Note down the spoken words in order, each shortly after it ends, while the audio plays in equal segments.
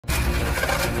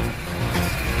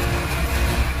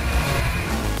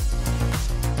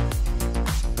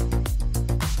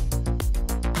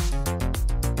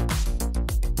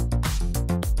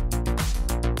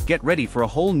Get ready for a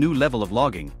whole new level of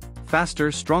logging, faster,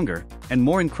 stronger, and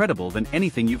more incredible than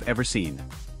anything you've ever seen.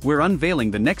 We're unveiling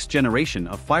the next generation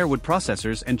of firewood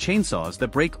processors and chainsaws that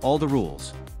break all the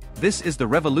rules. This is the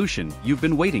revolution you've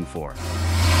been waiting for.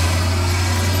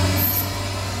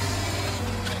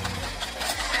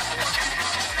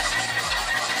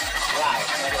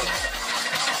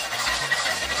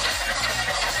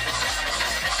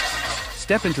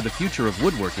 Step into the future of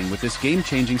woodworking with this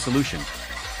game-changing solution.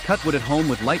 Cut wood at home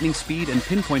with lightning speed and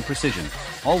pinpoint precision,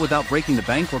 all without breaking the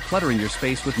bank or cluttering your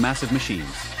space with massive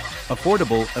machines.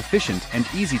 Affordable, efficient, and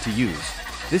easy to use,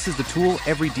 this is the tool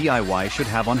every DIY should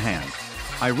have on hand.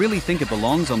 I really think it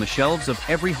belongs on the shelves of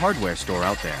every hardware store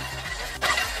out there.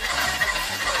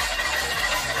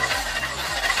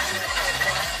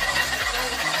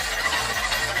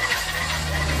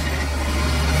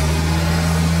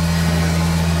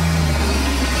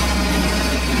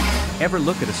 Ever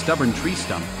look at a stubborn tree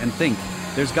stump and think,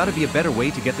 there's gotta be a better way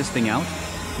to get this thing out?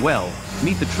 Well,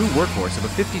 meet the true workhorse of a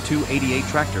 5288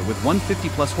 tractor with 150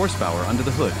 plus horsepower under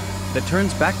the hood, that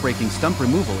turns backbreaking stump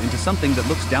removal into something that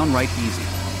looks downright easy.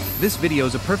 This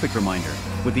video's a perfect reminder.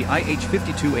 With the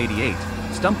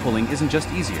IH5288, stump pulling isn't just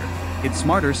easier, it's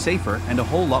smarter, safer, and a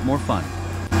whole lot more fun.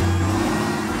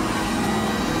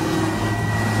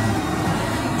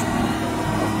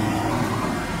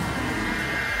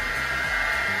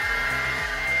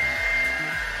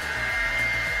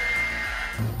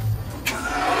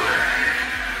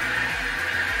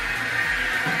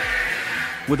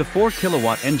 With a 4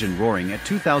 kilowatt engine roaring at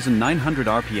 2,900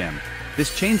 RPM,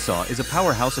 this chainsaw is a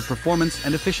powerhouse of performance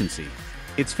and efficiency.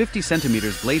 Its 50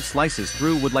 centimeters blade slices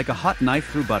through wood like a hot knife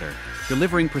through butter,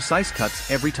 delivering precise cuts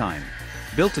every time.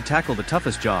 Built to tackle the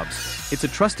toughest jobs, it's a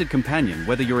trusted companion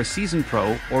whether you're a seasoned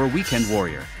pro or a weekend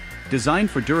warrior.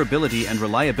 Designed for durability and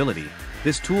reliability,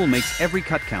 this tool makes every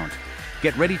cut count.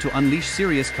 Get ready to unleash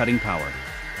serious cutting power.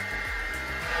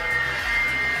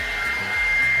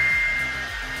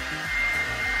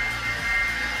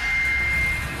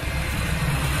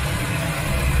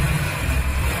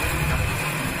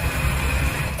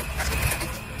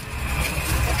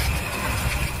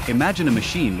 Imagine a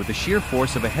machine with the sheer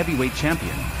force of a heavyweight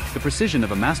champion, the precision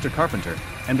of a master carpenter,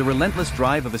 and the relentless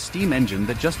drive of a steam engine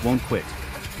that just won't quit.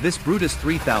 This Brutus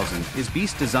 3000 is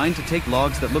beast designed to take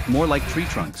logs that look more like tree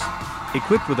trunks.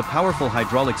 Equipped with a powerful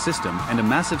hydraulic system and a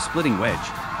massive splitting wedge,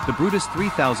 the Brutus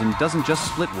 3000 doesn't just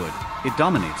split wood, it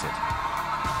dominates it.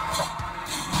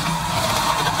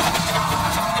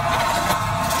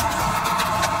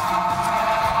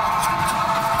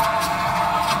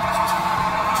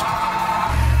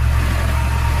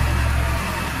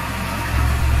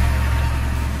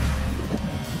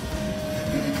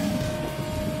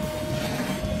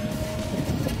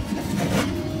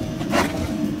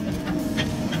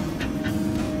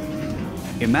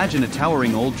 Imagine a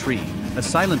towering old tree, a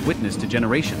silent witness to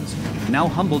generations, now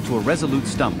humbled to a resolute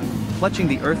stump, clutching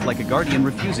the earth like a guardian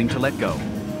refusing to let go.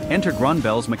 Enter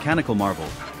Gronbel's mechanical marvel,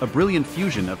 a brilliant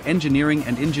fusion of engineering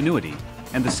and ingenuity,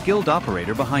 and the skilled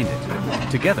operator behind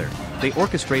it. Together, they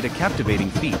orchestrate a captivating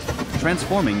feat,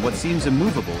 transforming what seems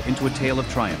immovable into a tale of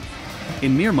triumph.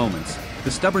 In mere moments,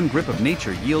 the stubborn grip of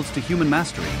nature yields to human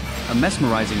mastery, a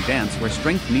mesmerizing dance where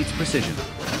strength meets precision.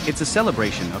 It's a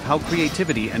celebration of how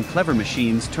creativity and clever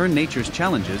machines turn nature's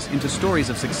challenges into stories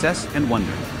of success and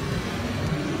wonder.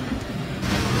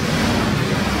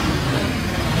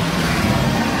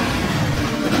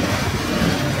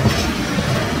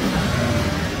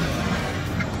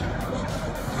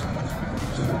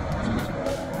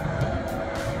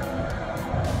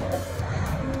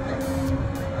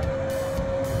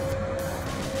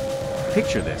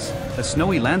 Picture this, a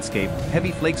snowy landscape,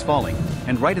 heavy flakes falling,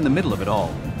 and right in the middle of it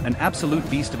all, an absolute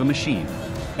beast of a machine.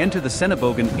 Enter the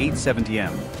Senebogen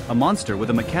 870M, a monster with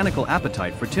a mechanical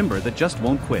appetite for timber that just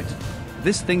won't quit.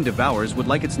 This thing devours wood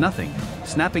like it's nothing,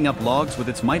 snapping up logs with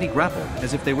its mighty grapple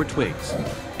as if they were twigs.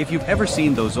 If you've ever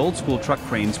seen those old-school truck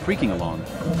cranes creaking along,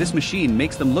 this machine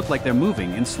makes them look like they're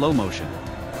moving in slow motion.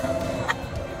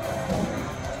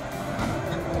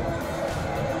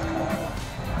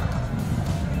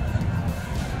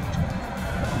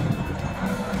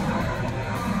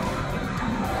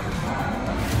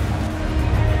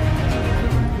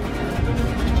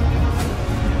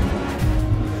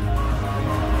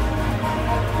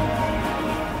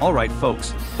 Alright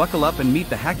folks, buckle up and meet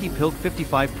the Hacky Pilk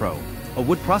 55 Pro, a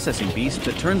wood processing beast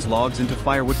that turns logs into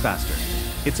firewood faster.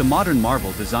 It's a modern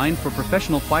marvel designed for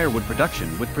professional firewood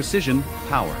production with precision,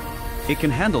 power. It can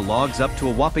handle logs up to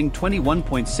a whopping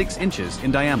 21.6 inches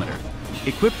in diameter.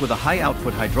 Equipped with a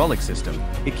high-output hydraulic system,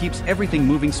 it keeps everything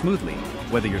moving smoothly,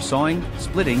 whether you're sawing,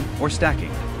 splitting, or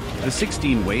stacking. The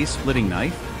 16-way splitting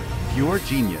knife? Pure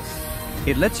genius.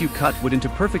 It lets you cut wood into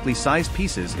perfectly sized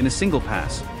pieces in a single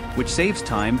pass, which saves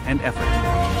time and effort.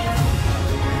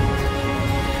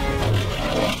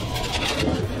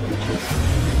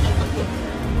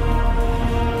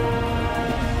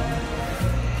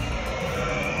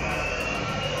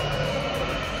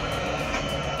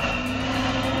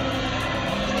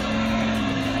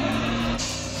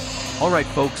 Alright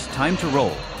folks, time to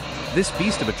roll. This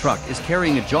beast of a truck is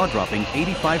carrying a jaw-dropping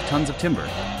 85 tons of timber.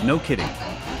 No kidding.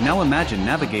 Now imagine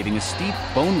navigating a steep,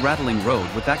 bone-rattling road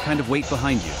with that kind of weight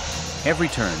behind you. Every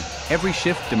turn, every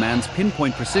shift demands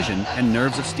pinpoint precision and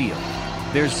nerves of steel.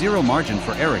 There's zero margin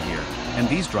for error here, and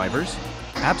these drivers?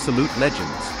 Absolute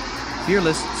legends.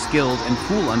 Fearless, skilled, and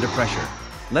cool under pressure.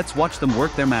 Let's watch them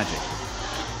work their magic.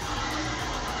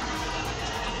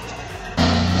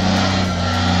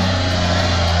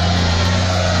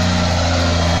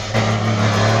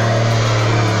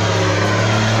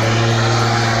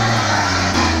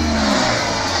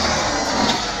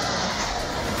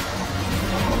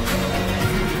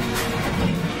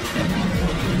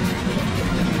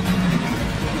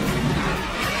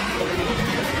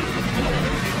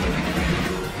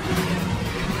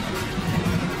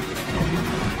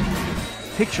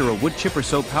 Picture a wood chipper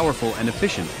so powerful and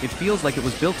efficient, it feels like it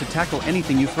was built to tackle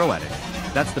anything you throw at it.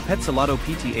 That's the Petzolato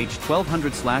PTH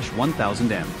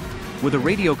 1200/1000M. With a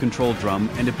radio-controlled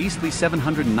drum and a beastly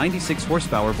 796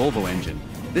 horsepower Volvo engine,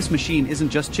 this machine isn't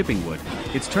just chipping wood,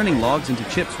 it's turning logs into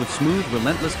chips with smooth,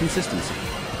 relentless consistency.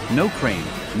 No crane,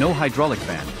 no hydraulic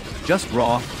fan, just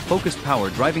raw, focused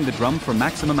power driving the drum for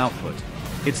maximum output.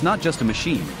 It's not just a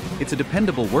machine, it's a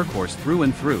dependable workhorse through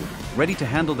and through, ready to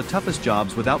handle the toughest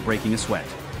jobs without breaking a sweat.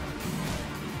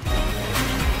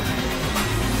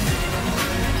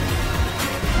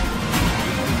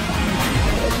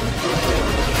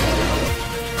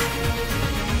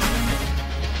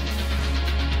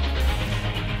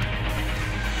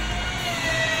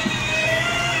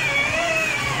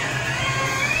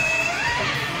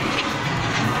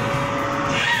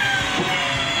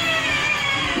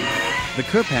 The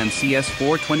Correspond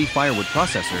CS420 Firewood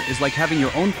processor is like having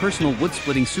your own personal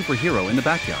wood-splitting superhero in the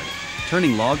backyard,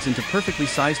 turning logs into perfectly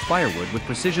sized firewood with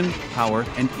precision, power,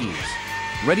 and ease.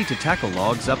 Ready to tackle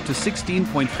logs up to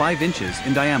 16.5 inches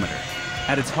in diameter.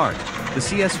 At its heart, the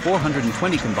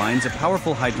CS420 combines a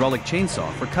powerful hydraulic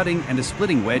chainsaw for cutting and a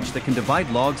splitting wedge that can divide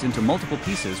logs into multiple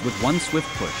pieces with one swift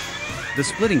push. The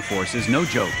splitting force is no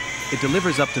joke. It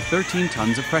delivers up to 13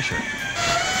 tons of pressure.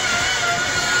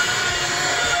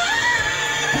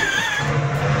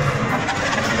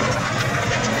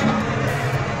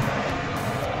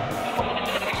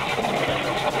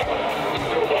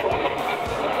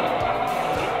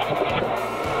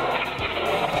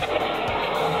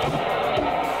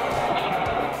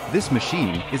 This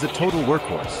machine is a total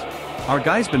workhorse. Our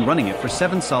guy's been running it for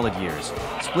 7 solid years,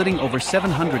 splitting over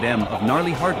 700 m of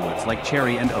gnarly hardwoods like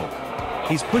cherry and oak.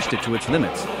 He's pushed it to its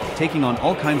limits, taking on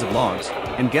all kinds of logs,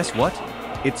 and guess what?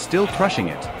 It's still crushing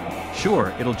it.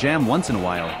 Sure, it'll jam once in a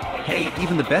while. Hey,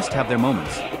 even the best have their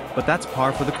moments, but that's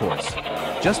par for the course.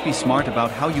 Just be smart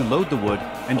about how you load the wood,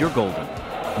 and you're golden.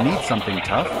 Need something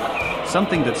tough?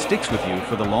 Something that sticks with you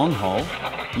for the long haul?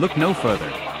 Look no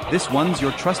further. This one's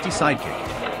your trusty sidekick.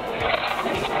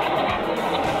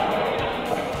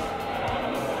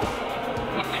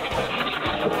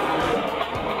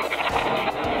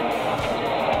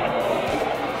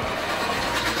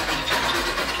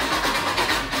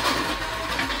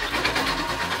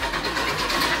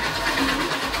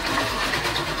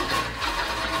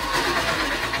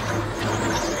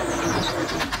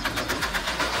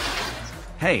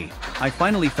 Hey, I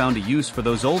finally found a use for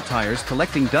those old tires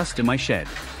collecting dust in my shed.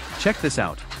 Check this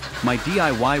out. My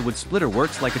DIY wood splitter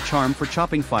works like a charm for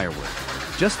chopping firewood.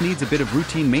 Just needs a bit of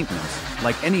routine maintenance,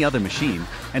 like any other machine,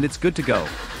 and it's good to go.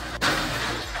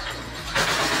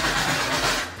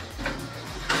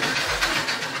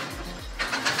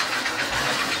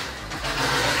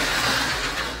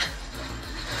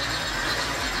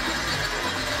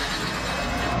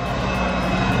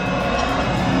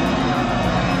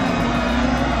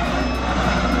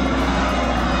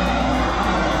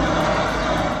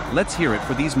 Let's hear it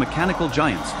for these mechanical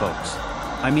giants, folks.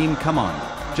 I mean, come on,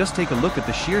 just take a look at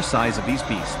the sheer size of these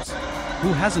beasts.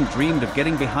 Who hasn't dreamed of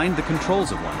getting behind the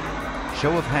controls of one?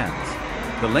 Show of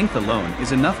hands. The length alone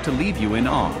is enough to leave you in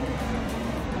awe.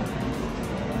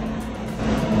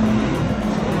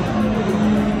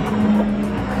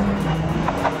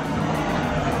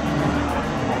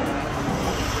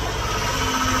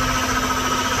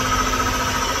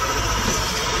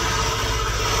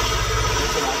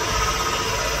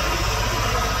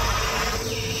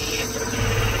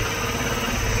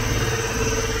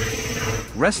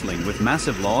 Wrestling with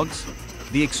massive logs?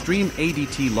 The Extreme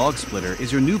ADT Log Splitter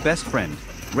is your new best friend,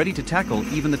 ready to tackle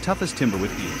even the toughest timber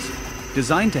with ease.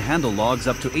 Designed to handle logs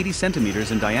up to 80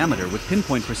 centimeters in diameter with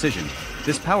pinpoint precision,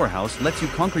 this powerhouse lets you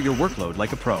conquer your workload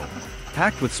like a pro.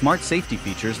 Packed with smart safety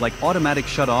features like automatic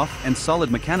shut-off and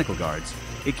solid mechanical guards,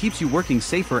 it keeps you working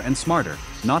safer and smarter,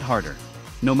 not harder.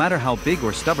 No matter how big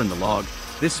or stubborn the log,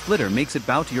 this splitter makes it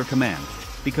bow to your command,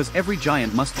 because every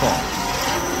giant must fall.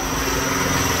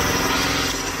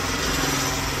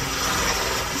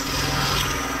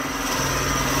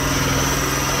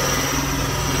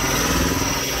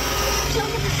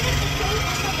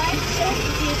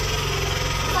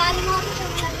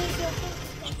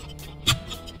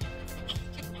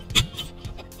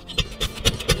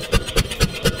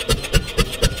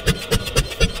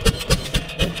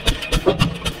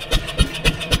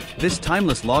 This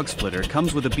timeless log splitter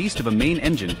comes with a beast of a main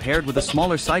engine paired with a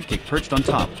smaller sidekick perched on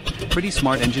top. Pretty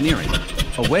smart engineering.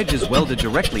 A wedge is welded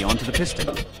directly onto the piston,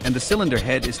 and the cylinder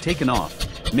head is taken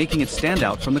off, making it stand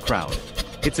out from the crowd.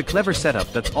 It's a clever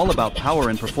setup that's all about power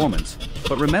and performance,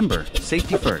 but remember,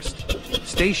 safety first.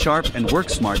 Stay sharp and work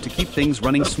smart to keep things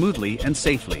running smoothly and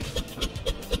safely.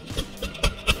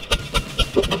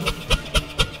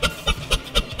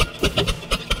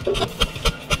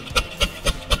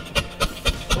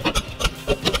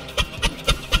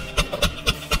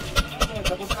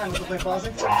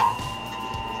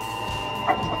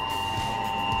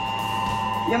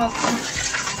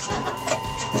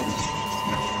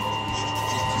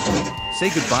 Say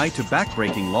goodbye to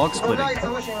back-breaking log splitting.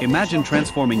 Imagine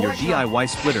transforming your DIY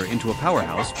splitter into a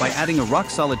powerhouse by adding a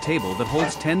rock-solid table that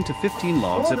holds 10 to 15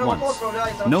 logs at once.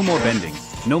 No more bending,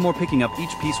 no more picking up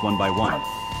each piece one by one.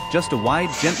 Just a wide,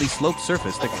 gently sloped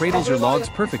surface that cradles your logs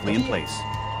perfectly in place.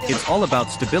 It's all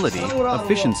about stability,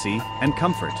 efficiency, and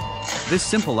comfort. This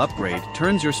simple upgrade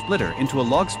turns your splitter into a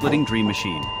log-splitting dream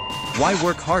machine. Why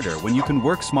work harder when you can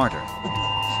work smarter?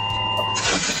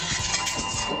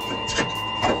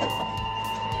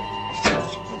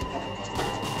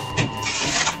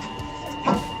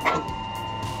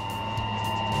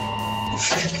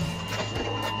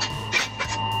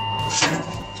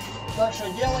 Так что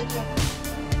делайте.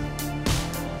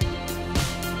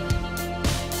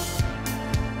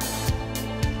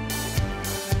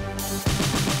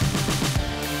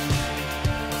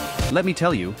 Let me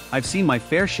tell you, I've seen my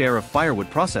fair share of firewood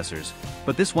processors,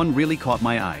 but this one really caught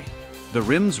my eye. The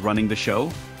rims running the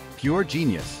show? Pure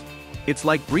genius. It's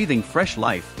like breathing fresh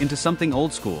life into something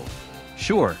old school.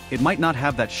 Sure, it might not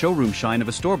have that showroom shine of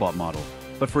a store-bought model,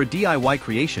 but for a DIY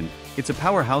creation, it's a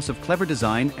powerhouse of clever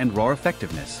design and raw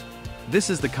effectiveness. This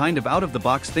is the kind of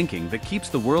out-of-the-box thinking that keeps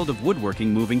the world of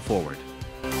woodworking moving forward.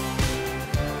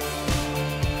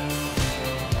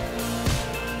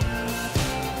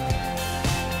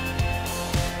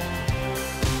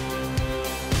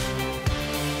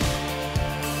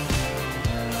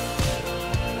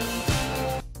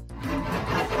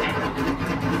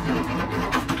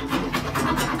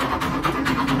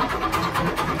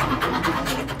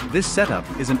 This setup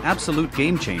is an absolute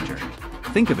game changer.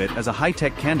 Think of it as a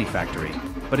high-tech candy factory,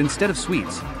 but instead of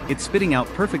sweets, it's spitting out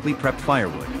perfectly prepped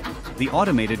firewood. The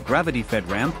automated gravity-fed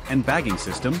ramp and bagging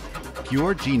system?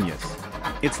 Pure genius.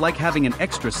 It's like having an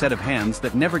extra set of hands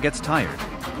that never gets tired.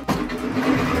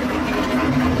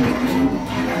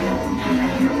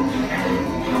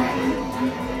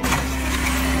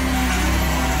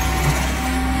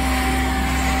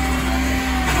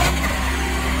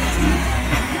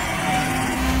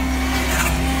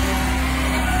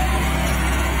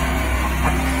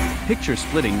 Picture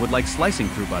splitting wood like slicing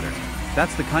through butter.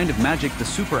 That's the kind of magic the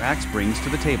Super Axe brings to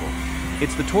the table.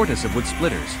 It's the tortoise of wood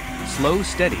splitters, slow,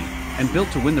 steady, and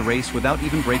built to win the race without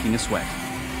even breaking a sweat.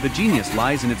 The genius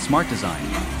lies in its smart design.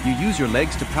 You use your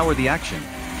legs to power the action,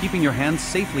 keeping your hands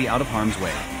safely out of harm's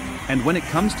way. And when it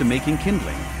comes to making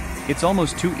kindling, it's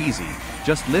almost too easy.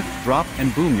 Just lift, drop,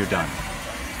 and boom, you're done.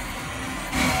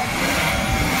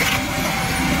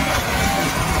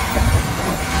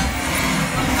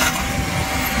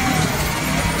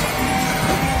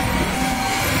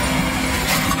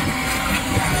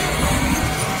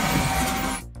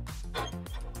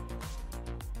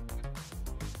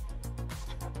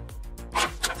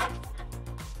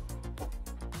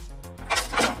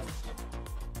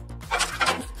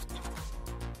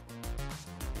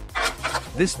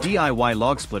 This DIY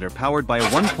log splitter powered by a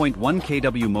 1.1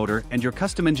 kW motor and your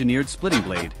custom-engineered splitting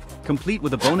blade, complete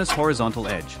with a bonus horizontal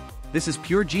edge. This is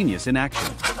pure genius in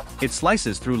action. It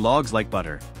slices through logs like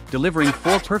butter, delivering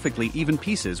 4 perfectly even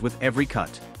pieces with every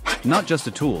cut. Not just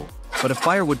a tool, but a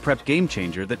firewood prep game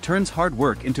changer that turns hard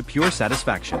work into pure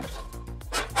satisfaction.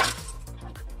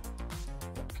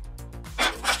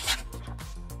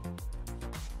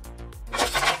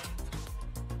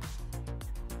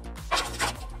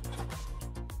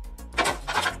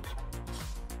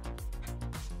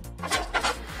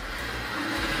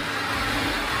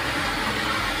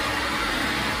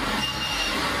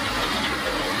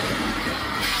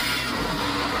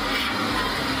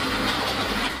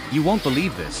 You won't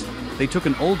believe this. They took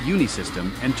an old uni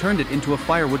system and turned it into a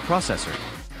Firewood processor.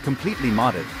 Completely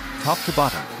modded, top to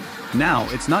bottom. Now,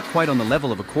 it's not quite on the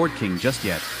level of a Cord King just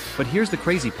yet, but here's the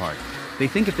crazy part. They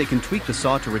think if they can tweak the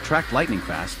saw to retract lightning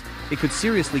fast, it could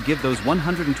seriously give those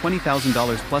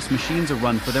 $120,000 plus machines a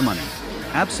run for their money.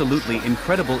 Absolutely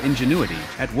incredible ingenuity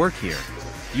at work here.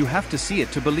 You have to see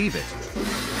it to believe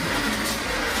it.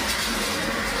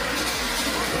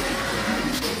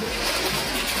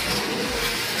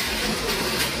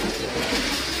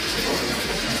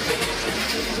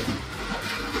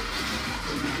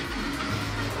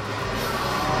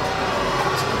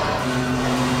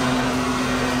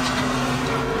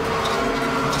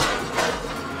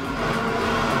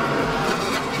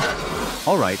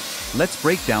 Alright, let's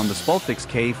break down the Spaltfix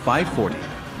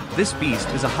K540. This beast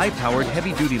is a high-powered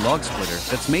heavy-duty log splitter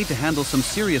that's made to handle some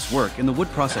serious work in the wood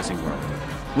processing world.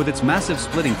 With its massive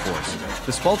splitting force,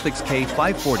 the Spaltfix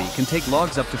K540 can take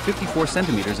logs up to 54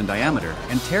 centimeters in diameter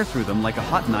and tear through them like a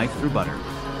hot knife through butter.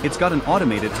 It's got an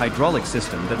automated hydraulic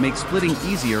system that makes splitting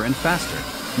easier and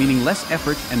faster, meaning less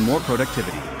effort and more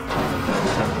productivity.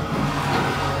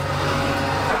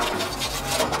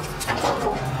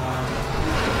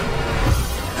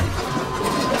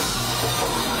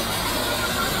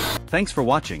 Thanks for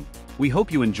watching. We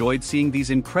hope you enjoyed seeing these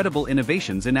incredible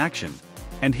innovations in action.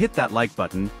 And hit that like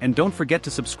button, and don't forget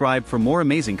to subscribe for more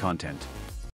amazing content.